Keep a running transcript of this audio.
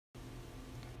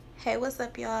Hey, what's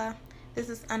up, y'all? This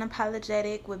is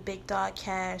Unapologetic with Big Dog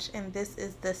Cash, and this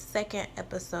is the second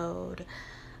episode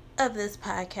of this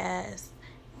podcast.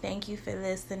 Thank you for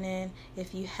listening.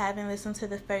 If you haven't listened to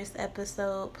the first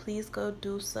episode, please go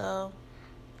do so.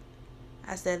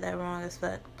 I said that wrong as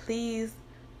fuck. Please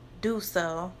do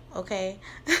so, okay?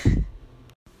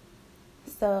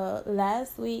 So,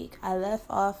 last week I left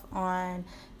off on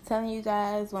telling you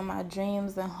guys what my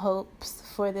dreams and hopes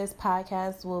for this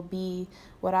podcast will be,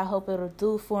 what I hope it'll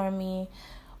do for me,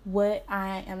 what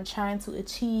I am trying to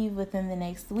achieve within the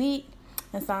next week.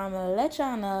 And so I'm going to let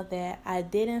y'all know that I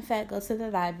did in fact go to the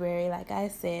library, like I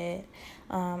said.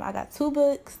 I got 2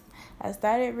 books. I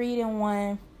started reading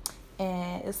one,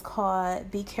 and it's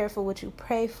called Be Careful What You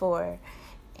Pray For.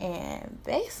 And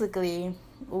basically,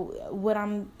 what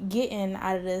I'm getting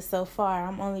out of this so far,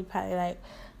 I'm only probably like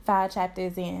 5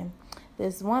 chapters in.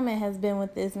 This woman has been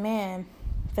with this man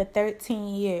for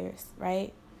 13 years,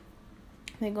 right?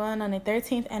 They're going on their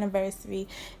 13th anniversary,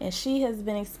 and she has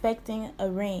been expecting a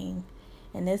ring,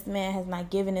 and this man has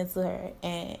not given it to her,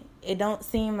 and it don't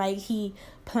seem like he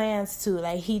plans to.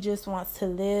 Like, he just wants to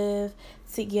live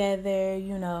together,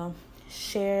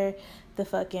 share the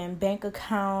fucking bank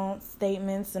account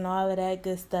statements and all of that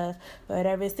good stuff,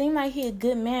 whatever. It seemed like he a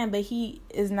good man, but he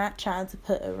is not trying to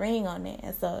put a ring on it.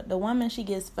 And so the woman, she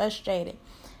gets frustrated.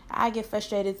 I get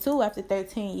frustrated too after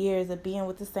 13 years of being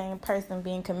with the same person,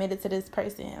 being committed to this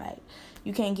person. Like,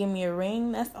 you can't give me a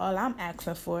ring? That's all I'm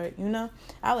asking for,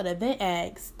 I would have been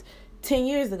asked 10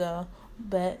 years ago,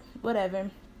 but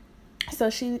whatever. So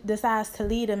she decides to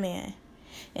lead a man.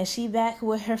 And she back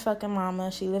with her fucking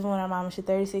mama. She living with her mama. She's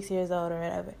 36 years old or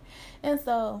whatever. And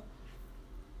so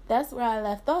that's where I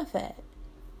left off at.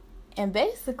 And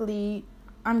basically,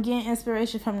 I'm getting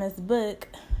inspiration from this book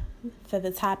for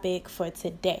the topic for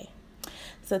today.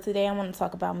 So today I want to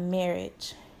talk about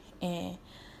marriage and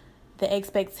the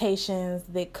expectations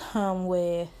that come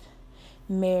with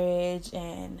marriage,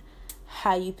 and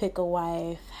how you pick a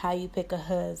wife, how you pick a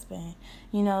husband,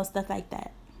 stuff like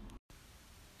that.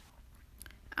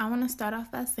 I want to start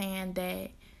off by saying that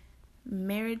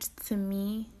marriage to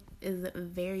me is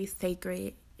very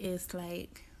sacred. It's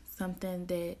like something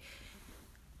that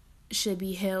should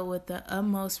be held with the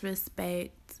utmost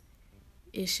respect.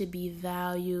 It should be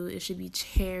valued. It should be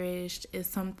cherished. It's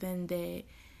something that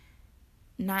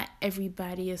not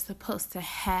everybody is supposed to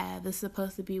have. It's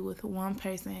supposed to be with one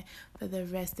person for the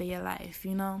rest of your life,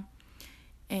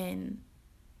 And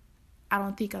I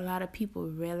don't think a lot of people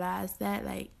realize that.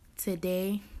 Like,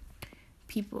 today,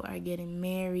 people are getting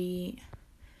married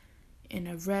in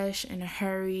a rush, in a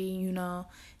hurry,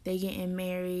 They getting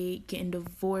married, getting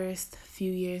divorced a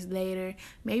few years later,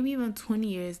 maybe even 20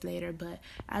 years later. But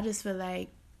I just feel like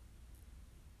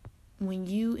when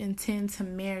you intend to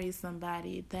marry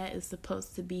somebody, that is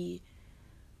supposed to be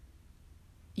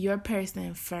your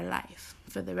person for life,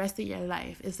 for the rest of your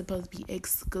life. It's supposed to be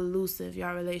exclusive,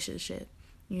 your relationship,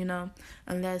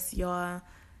 unless y'all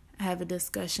have a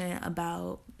discussion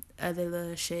about other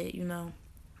little shit,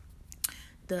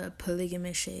 the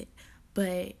polygamous shit.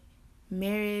 But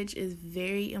marriage is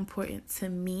very important to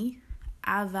me.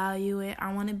 I value it.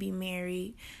 I want to be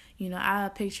married. I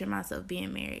picture myself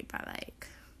being married by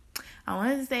I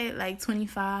wanted to say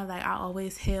 25. I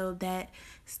always held that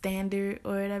standard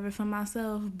or whatever for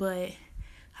myself. But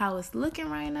how it's looking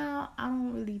right now, I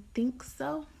don't really think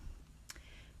so.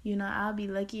 I'll be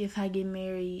lucky if I get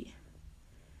married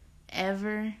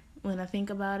ever when I think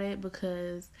about it,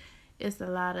 because it's a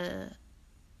lot of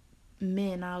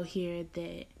men out here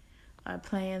that are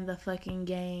playing the fucking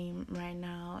game right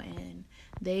now, and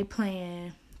they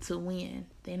playing to win.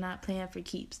 They're not playing for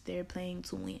keeps. They're playing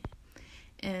to win.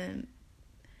 And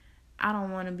I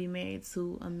don't want to be married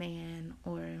to a man,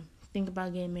 or think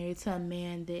about getting married to a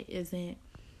man that isn't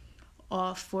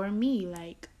all for me,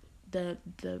 like the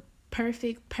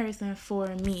perfect person for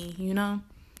me,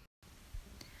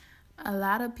 A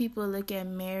lot of people look at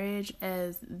marriage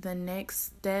as the next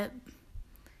step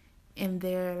in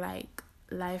their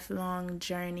lifelong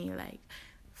journey.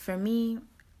 For me,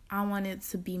 I wanted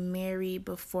to be married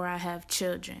before I have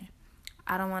children.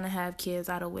 I don't want to have kids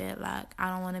out of wedlock. I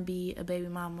don't want to be a baby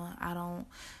mama. I don't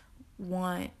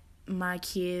want my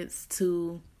kids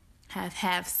to have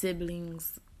half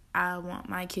siblings. I want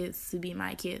my kids to be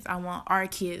my kids. I want our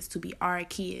kids to be our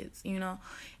kids,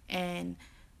 And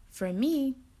for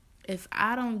me, if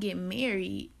I don't get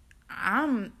married,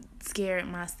 I'm scared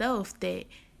myself that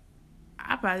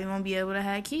I probably won't be able to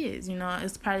have kids.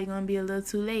 It's probably going to be a little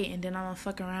too late, and then I'm going to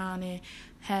fuck around and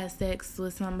have sex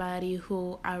with somebody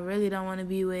who I really don't want to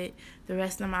be with the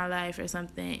rest of my life or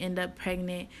something, end up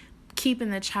pregnant,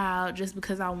 keeping the child just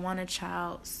because I want a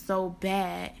child so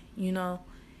bad,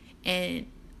 and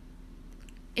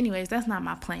anyways, that's not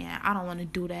my plan. I don't want to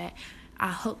do that.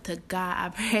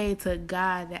 I pray to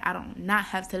God that I don't not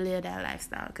have to live that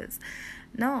lifestyle, because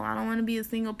no, I don't want to be a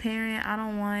single parent. I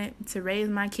don't want to raise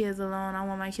my kids alone. I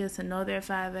want my kids to know their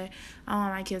father. I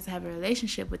want my kids to have a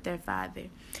relationship with their father.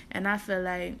 And I feel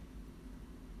like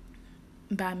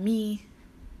by me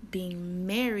being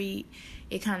married,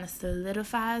 it kind of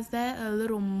solidifies that a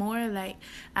little more. Like,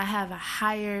 I have a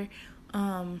higher,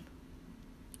 a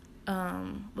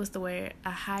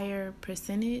higher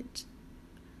percentage,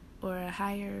 or a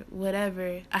higher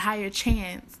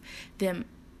chance that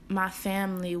my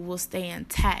family will stay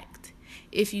intact,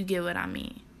 if you get what I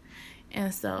mean.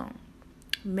 And so,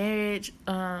 marriage,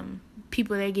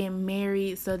 people that get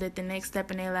married so that the next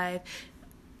step in their life,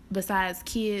 besides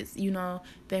kids,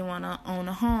 they want to own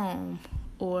a home,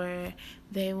 or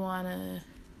they want to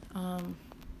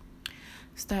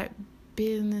start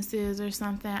businesses or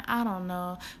something. I don't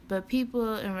know. But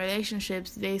people in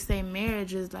relationships, they say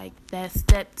marriage is like that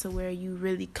step to where you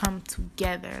really come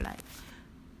together. Like,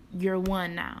 you're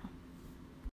one now.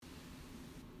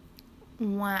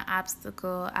 One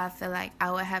obstacle I feel like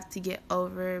I would have to get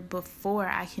over before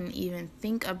I can even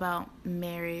think about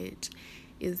marriage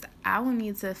is I would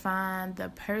need to find the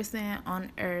person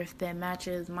on earth that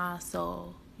matches my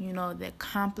soul, that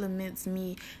complements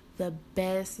me the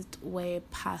best way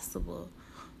possible.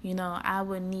 I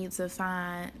would need to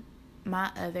find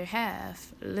my other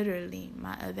half, literally,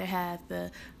 my other half,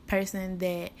 the person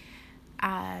that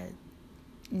I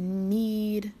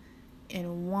need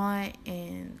and want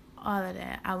and all of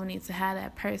that. I would need to have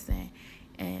that person,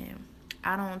 and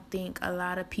I don't think a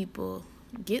lot of people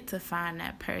get to find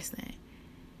that person.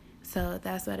 So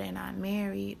that's why they're not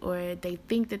married, or they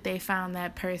think that they found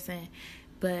that person,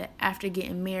 but after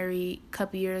getting married, a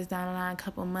couple years down the line, a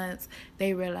couple months,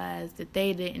 they realize that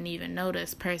they didn't even know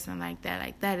this person like that.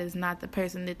 Like, that is not the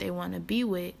person that they want to be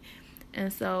with.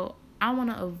 And so I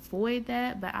want to avoid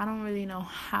that, but I don't really know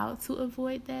how to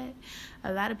avoid that.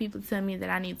 A lot of people tell me that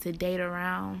I need to date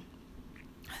around,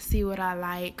 see what I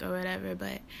like or whatever,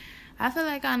 but I feel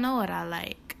like I know what I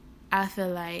like. I feel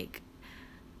like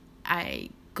I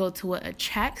go to what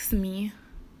attracts me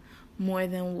more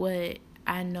than what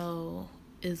I know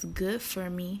is good for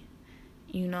me.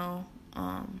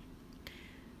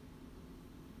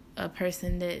 A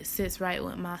person that sits right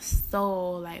with my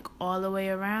soul, like, all the way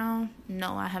around.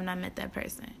 No, I have not met that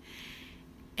person.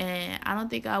 And I don't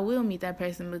think I will meet that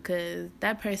person, because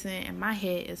that person in my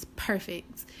head is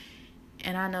perfect.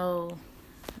 And I know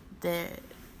that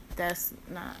that's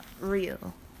not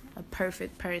real. A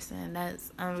perfect person,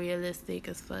 that's unrealistic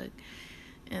as fuck.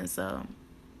 And so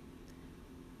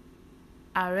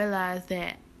I realized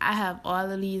that I have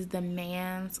all of these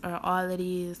demands, or all of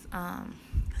these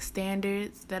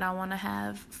standards that I want to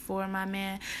have for my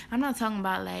man. I'm not talking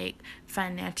about like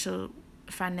financially,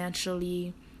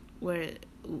 where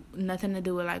nothing to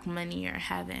do with like money or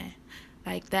having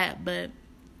like that, but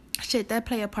shit, that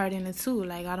play a part in it too.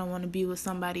 Like, I don't want to be with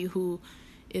somebody who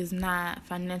is not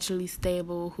financially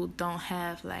stable, who don't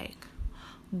have like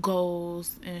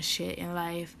goals and shit in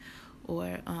life,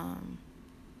 or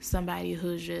somebody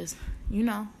who's just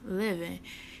living.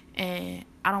 And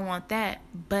I don't want that.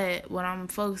 But what I'm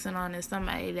focusing on is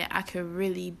somebody that I could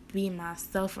really be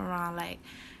myself around. Like,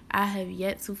 I have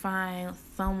yet to find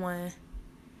someone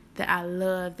that I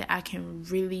love that I can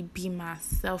really be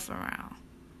myself around.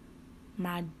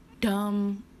 My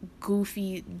dumb,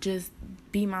 goofy, just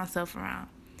be myself around.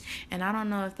 And I don't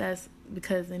know if that's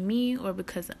because of me or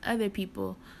because of other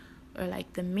people or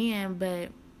like the men,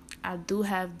 but I do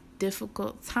have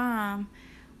difficult time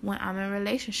when I'm in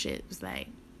relationships. Like,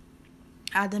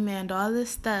 I demand all this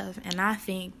stuff, and I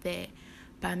think that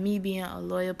by me being a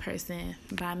loyal person,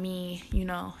 by me,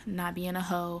 not being a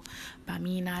hoe, by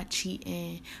me not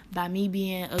cheating, by me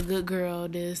being a good girl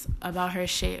that's about her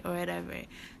shit or whatever,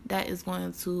 that is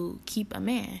going to keep a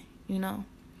man,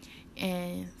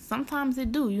 And sometimes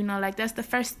it do, like, that's the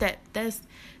first step. That's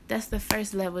the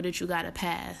first level that you gotta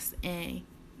pass, and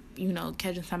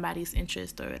catching somebody's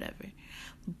interest or whatever.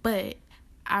 But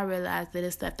I realized that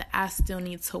it's stuff that I still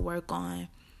need to work on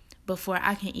before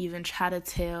I can even try to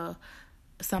tell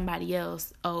somebody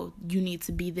else, oh, you need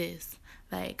to be this.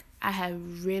 Like, I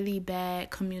have really bad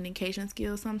communication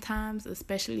skills sometimes,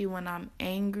 especially when I'm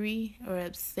angry or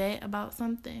upset about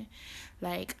something.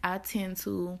 Like, I tend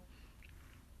to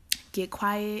get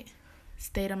quiet,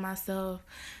 stay to myself,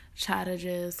 try to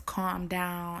just calm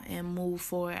down and move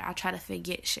forward. I try to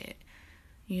forget shit,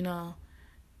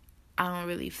 I don't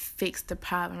really fix the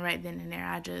problem right then and there.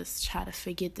 I just try to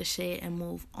forget the shit and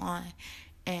move on.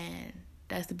 And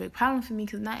that's the big problem for me,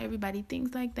 because not everybody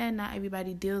thinks like that. Not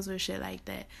everybody deals with shit like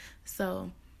that.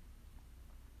 So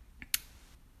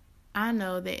I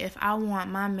know that if I want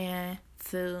my man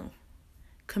to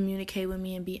communicate with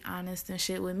me and be honest and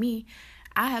shit with me,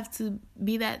 I have to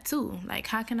be that too. Like,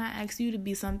 how can I ask you to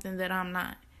be something that I'm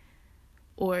not?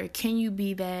 Or can you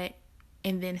be that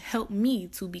and then help me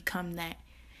to become that?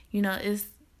 You know,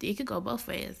 it could go both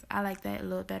ways. I like that a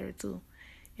little better too.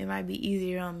 It might be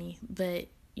easier on me. But,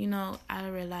 you know, I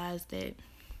realized that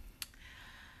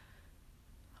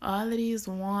all of these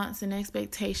wants and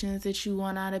expectations that you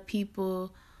want out of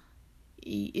people,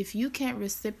 if you can't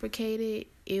reciprocate it,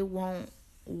 it won't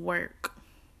work.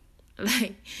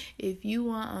 Like, if you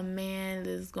want a man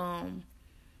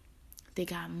they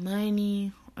got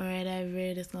money or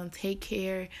whatever, that's gonna take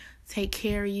care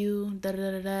of you,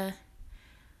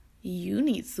 you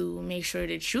need to make sure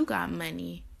that you got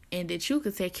money and that you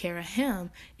could take care of him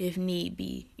if need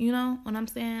be. You know what I'm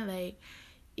saying? Like,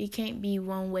 it can't be a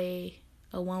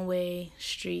one-way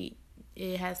street.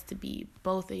 It has to be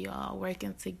both of y'all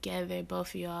working together, both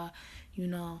of y'all, you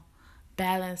know,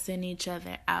 balancing each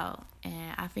other out.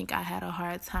 And I think I had a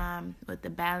hard time with the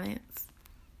balance.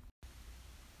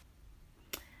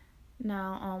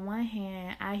 Now, on one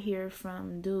hand, I heard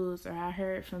from dudes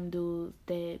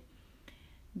that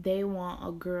they want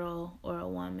a girl or a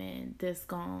woman that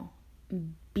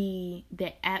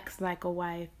acts like a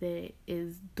wife, that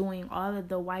is doing all of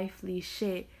the wifely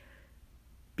shit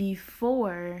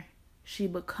before she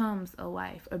becomes a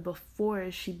wife or before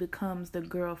she becomes the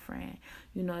girlfriend.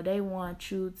 You know, they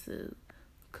want you to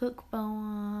cook for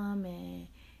them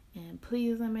and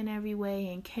please them in every way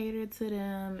and cater to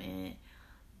them and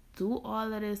do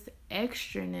all of this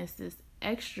extraness, this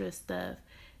extra stuff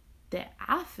that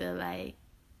I feel like,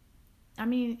 I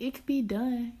mean, it could be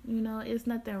done. You know, it's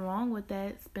nothing wrong with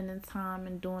that, spending time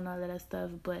and doing all of that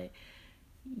stuff. But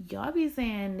y'all be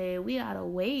saying that we gotta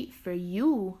wait for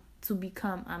you to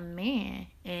become a man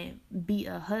and be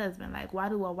a husband. Like, why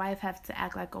do a wife have to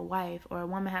act like a wife, or a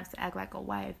woman has to act like a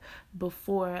wife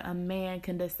before a man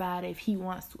can decide if he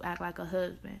wants to act like a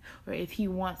husband or if he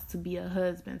wants to be a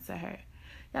husband to her?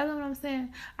 Y'all know what I'm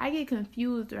saying? I get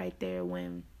confused right there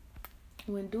when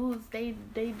dudes, they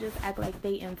just act like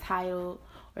they entitled,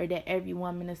 or that every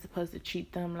woman is supposed to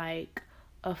treat them like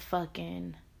a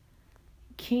fucking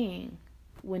king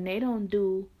when they don't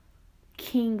do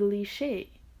kingly shit.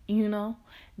 You know,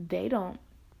 they don't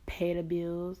pay the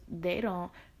bills. They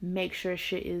don't make sure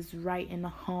shit is right in the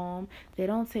home. They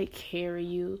don't take care of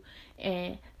you.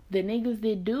 And the niggas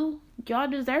that do, y'all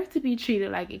deserve to be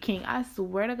treated like a king. I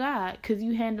swear to God, because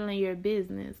you handling your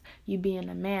business. You being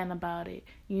a man about it.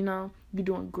 You know, you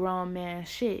doing grown man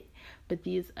shit. But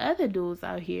these other dudes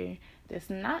out here that's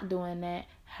not doing that,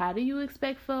 how do you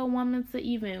expect for a woman to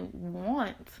even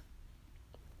want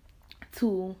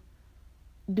to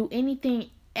do anything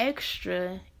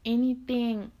extra,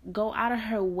 anything, go out of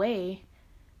her way,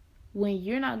 when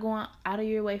you're not going out of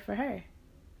your way for her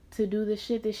to do the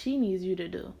shit that she needs you to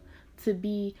do, to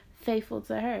be faithful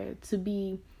to her, to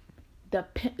be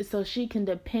so she can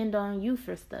depend on you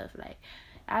for stuff. Like,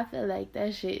 I feel like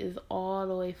that shit is all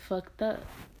the way fucked up.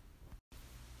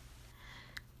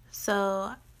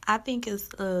 So I think it's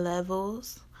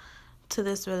levels to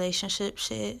this relationship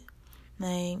shit.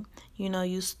 Like, you know,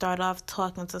 you start off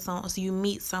talking to someone, so you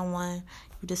meet someone,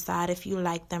 you decide if you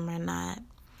like them or not.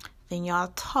 Then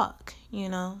y'all talk, you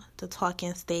know, the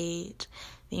talking stage.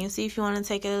 Then you see if you want to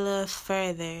take it a little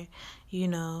further, you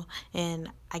know, and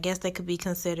I guess that could be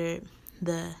considered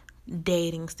the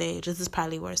dating stage. This is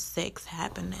probably where sex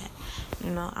happened at, you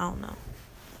know, I don't know.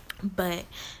 But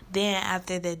then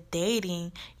after the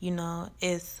dating, you know,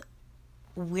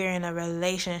 we're in a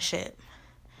relationship.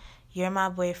 You're my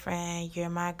boyfriend, you're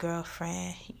my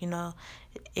girlfriend, you know,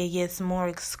 it gets more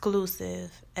exclusive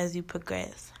as you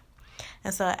progress.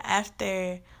 And so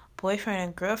after boyfriend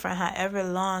and girlfriend, however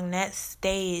long that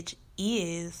stage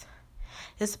is,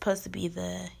 it's supposed to be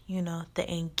the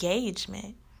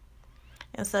engagement.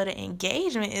 And so the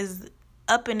engagement is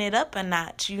upping it up a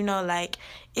notch, you know, like,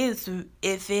 if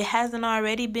it hasn't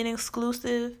already been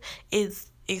exclusive, it's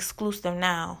exclusive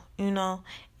now, you know,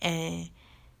 and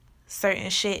certain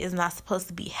shit is not supposed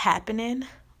to be happening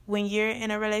when you're in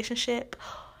a relationship,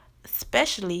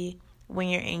 especially when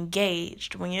you're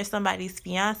engaged. When you're somebody's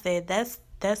fiance,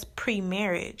 that's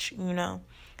pre-marriage, you know.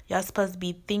 Y'all supposed to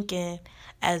be thinking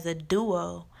as a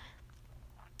duo,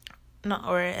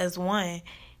 or as one,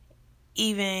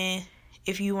 even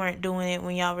if you weren't doing it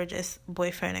when y'all were just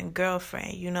boyfriend and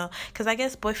girlfriend, you know? Because I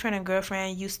guess boyfriend and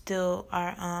girlfriend, you still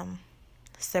are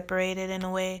separated in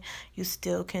a way. You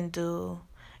still can do,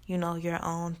 you know, your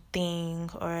own thing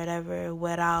or whatever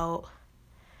without,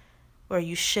 or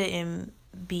you shouldn't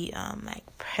be like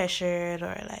pressured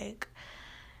or like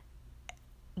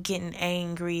getting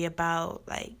angry about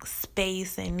like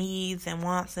space and needs and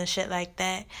wants and shit like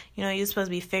that. You know, you're supposed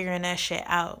to be figuring that shit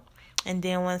out. And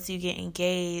then once you get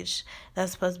engaged,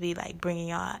 that's supposed to be like bringing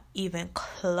y'all even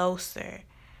closer.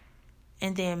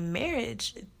 And then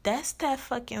marriage, that's that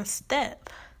fucking step.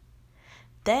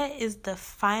 That is the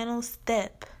final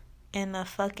step in a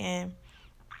fucking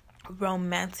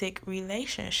romantic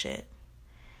relationship.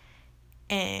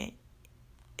 And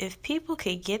if people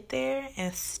could get there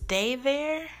and stay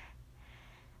there,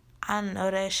 I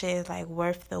know that shit is like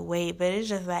worth the wait. But it's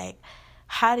just like,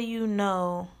 how do you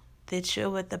know that you're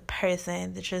with the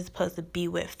person that you're supposed to be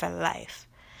with for life?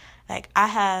 Like, I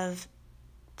have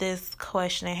this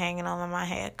question hanging over my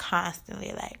head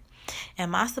constantly. Like,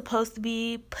 am I supposed to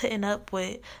be putting up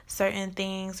with certain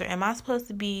things? Or am I supposed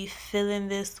to be feeling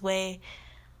this way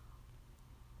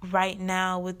right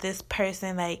now with this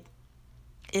person? Like,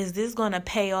 is this going to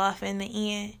pay off in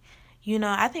the end? You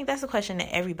know, I think that's a question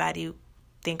that everybody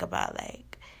think about.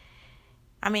 Like,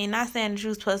 I mean, not saying that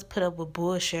you're supposed to put up with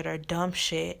bullshit or dumb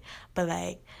shit, but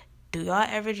like, do y'all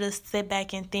ever just sit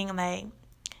back and think like,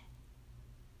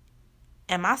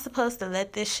 am I supposed to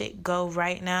let this shit go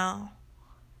right now?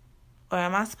 Or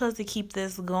am I supposed to keep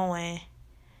this going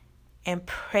and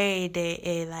pray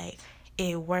that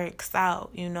it works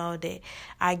out, you know, that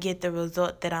I get the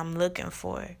result that I'm looking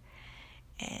for?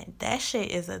 And that shit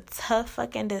is a tough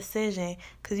fucking decision,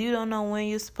 because you don't know when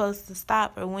you're supposed to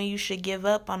stop or when you should give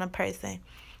up on a person.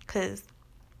 Because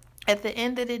at the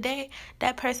end of the day,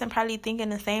 that person probably thinking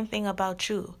the same thing about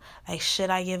you. Like, should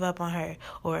I give up on her?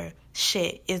 Or,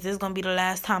 shit, is this going to be the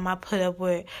last time I put up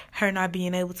with her not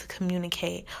being able to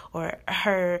communicate? Or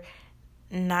her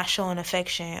not showing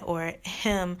affection? Or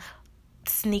him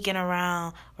sneaking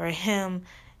around? Or him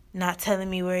not telling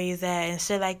me where he's at? And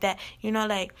shit like that. You know,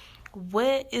 like,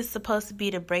 what is supposed to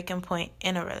be the breaking point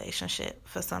in a relationship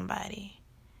for somebody?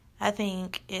 I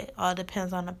think it all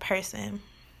depends on the person.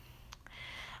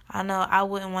 I know I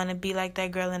wouldn't want to be like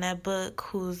that girl in that book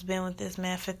who's been with this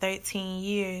man for 13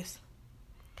 years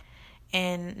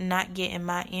and not getting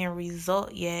my end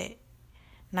result yet,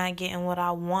 not getting what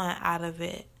I want out of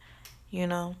it, you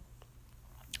know?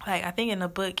 Like, I think in the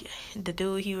book, the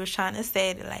dude, he was trying to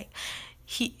say that, like,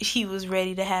 he was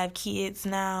ready to have kids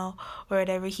now or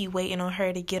whatever. He waiting on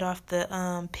her to get off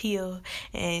the pill.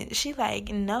 And she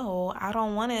like, no, I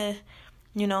don't want to,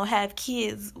 you know, have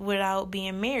kids without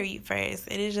being married first.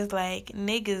 It is just like,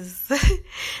 niggas,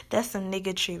 that's some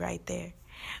niggatry right there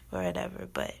or whatever.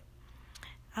 But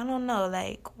I don't know,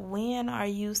 like, when are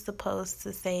you supposed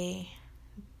to say,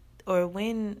 or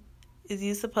when is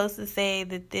you supposed to say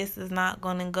that this is not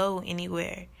going to go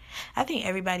anywhere? I think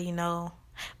everybody know.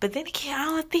 But then again, I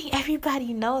don't think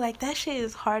everybody know. Like, that shit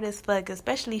is hard as fuck,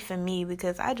 especially for me,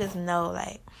 because I just know,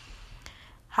 like,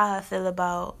 how I feel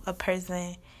about a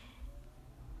person.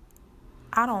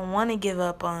 I don't want to give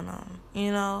up on them,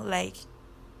 you know? Like,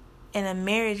 in a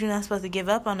marriage, you're not supposed to give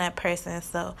up on that person.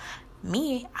 So,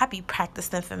 me, I be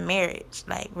practicing for marriage.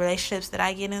 Like, relationships that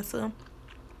I get into,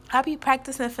 I be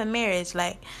practicing for marriage.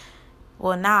 Like,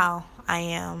 well, now I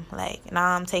am. Like,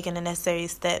 now I'm taking the necessary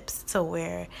steps to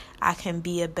where I can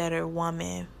be a better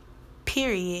woman,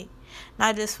 period.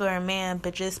 Not just for a man,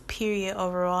 but just period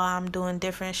overall. I'm doing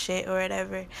different shit or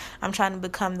whatever. I'm trying to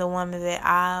become the woman that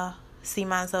I see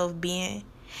myself being.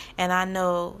 And I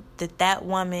know that that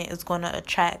woman is going to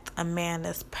attract a man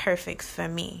that's perfect for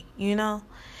me, you know?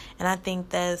 And I think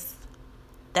that's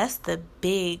the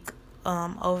big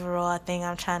overall thing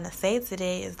I'm trying to say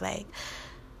today is, like,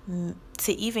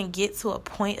 to even get to a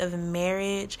point of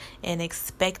marriage and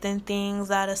expecting things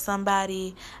out of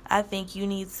somebody, I think you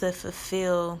need to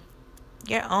fulfill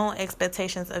your own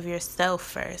expectations of yourself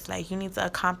first. Like, you need to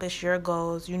accomplish your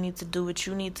goals. You need to do what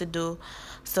you need to do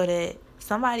so that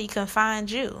somebody can find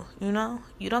you, you know?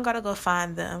 You don't gotta go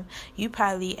find them. You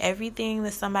probably, everything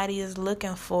that somebody is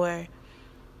looking for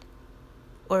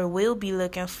or will be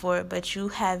looking for, but you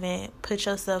haven't put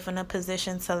yourself in a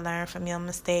position to learn from your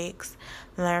mistakes,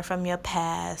 learn from your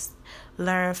past,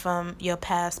 learn from your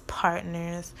past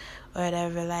partners or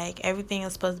whatever. Like, everything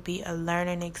is supposed to be a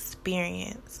learning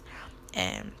experience.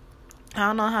 And I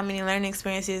don't know how many learning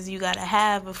experiences you gotta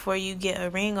have before you get a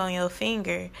ring on your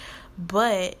finger,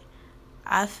 but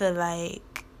I feel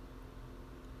like,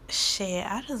 shit,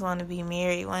 I just want to be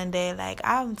married one day. Like,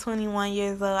 I'm 21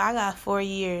 years old. I got 4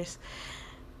 years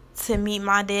to meet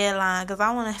my deadline, because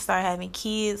I want to start having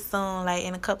kids soon, like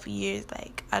in a couple years.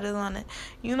 Like, I just want to,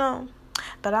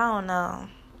 but I don't know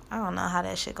how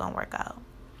that shit gonna work out.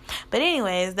 But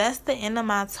anyways, that's the end of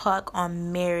my talk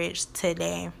on marriage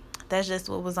today. That's just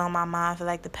what was on my mind for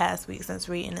like the past week since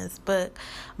reading this book.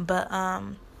 But I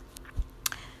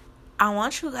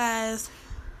want you guys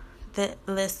that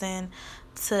listen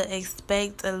to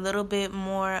expect a little bit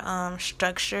more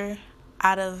structure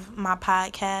out of my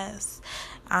podcast.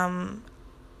 I'm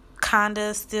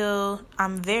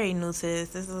very new to this.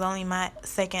 This is only my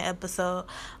second episode,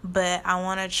 but I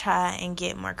want to try and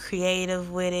get more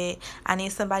creative with it. I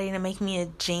need somebody to make me a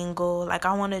jingle. Like,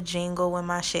 I want a jingle when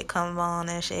my shit comes on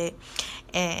and shit.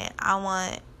 And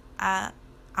I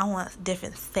want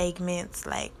different segments.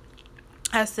 Like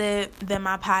I said, that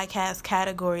my podcast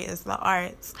category is the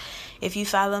arts. If you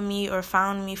follow me or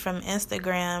found me from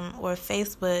Instagram or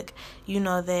Facebook, you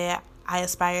know that I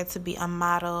aspire to be a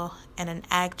model and an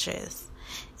actress.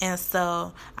 And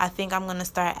so I think I'm going to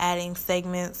start adding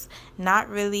segments, not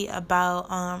really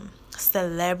about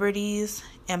celebrities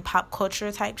and pop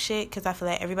culture type shit, because I feel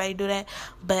like everybody do that.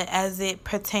 But as it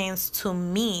pertains to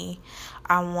me,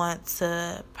 I want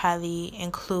to probably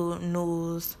include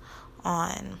news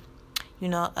on,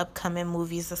 upcoming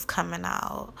movies that's coming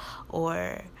out,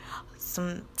 or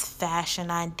some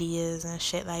fashion ideas and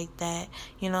shit like that.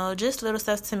 Just little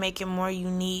stuff to make it more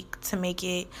unique, to make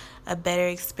it a better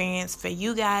experience for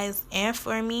you guys and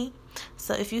for me.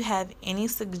 So if you have any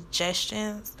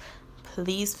suggestions,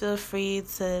 please feel free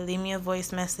to leave me a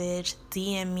voice message,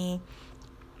 DM me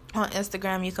on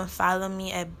Instagram. You can follow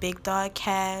me at Big Dog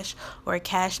Cash or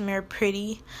Cashmere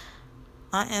Pretty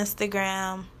on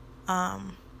Instagram.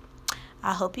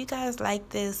 I hope you guys like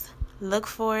this. Look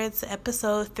forward to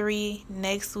episode 3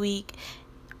 next week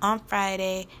on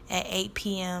Friday at 8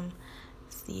 p.m.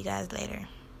 See you guys later.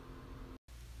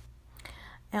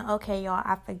 And okay, y'all,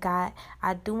 I forgot.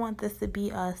 I do want this to be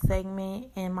a segment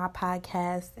in my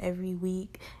podcast every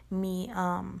week. Me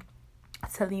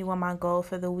telling you what my goal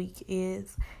for the week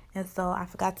is. And so I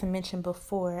forgot to mention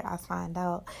before I find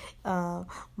out.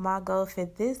 My goal for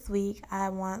this week, I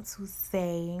want to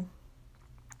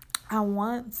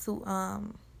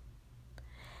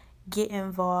get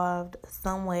involved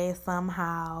some way,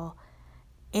 somehow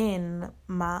in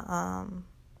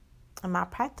my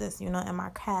practice, in my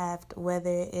craft,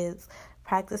 whether it's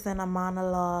practicing a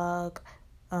monologue,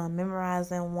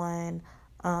 memorizing one,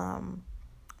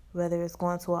 whether it's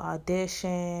going to an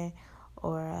audition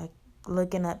or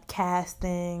looking up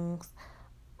castings,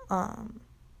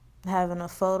 having a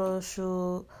photo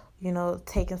shoot,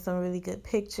 taking some really good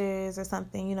pictures or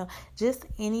something, just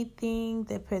anything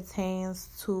that pertains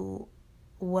to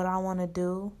what I want to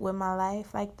do with my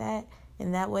life like that.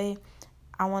 In that way,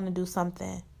 I want to do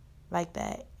something like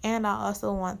that. And I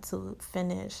also want to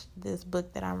finish this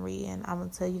book that I'm reading. I'm going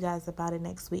to tell you guys about it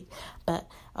next week. But,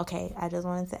 okay, I just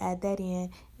wanted to add that in.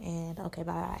 And, okay,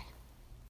 bye-bye.